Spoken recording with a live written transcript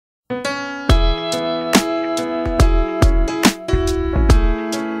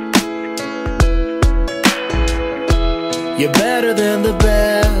You're better than the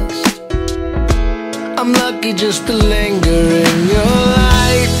best. I'm lucky just to linger in your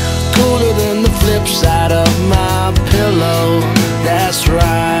light. Cooler than the flip side of my pillow. That's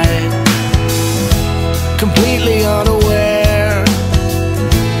right. Completely unaware.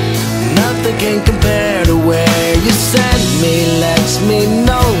 Nothing can compare to where you send me. Lets me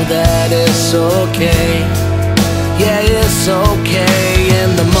know that it's okay. Yeah, it's okay.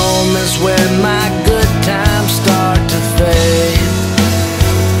 In the moments when my good times start to fade,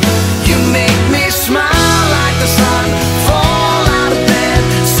 you make me smile like the sun, fall out of bed,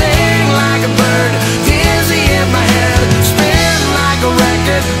 sing like a bird, dizzy in my head, spin like a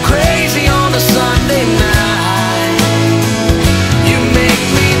record, crazy on a Sunday night. You make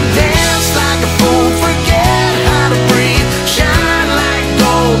me dance like a fool, forget how to breathe, shine like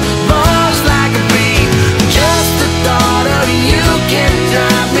gold, buzz like a bee. Just the thought of you can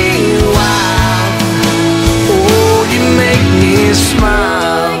drive me wild. Oh, you make me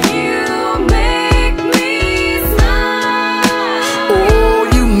smile. You make me smile. Oh,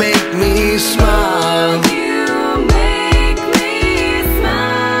 you make me smile. You make me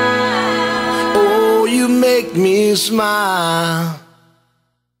smile. Oh, you make me smile.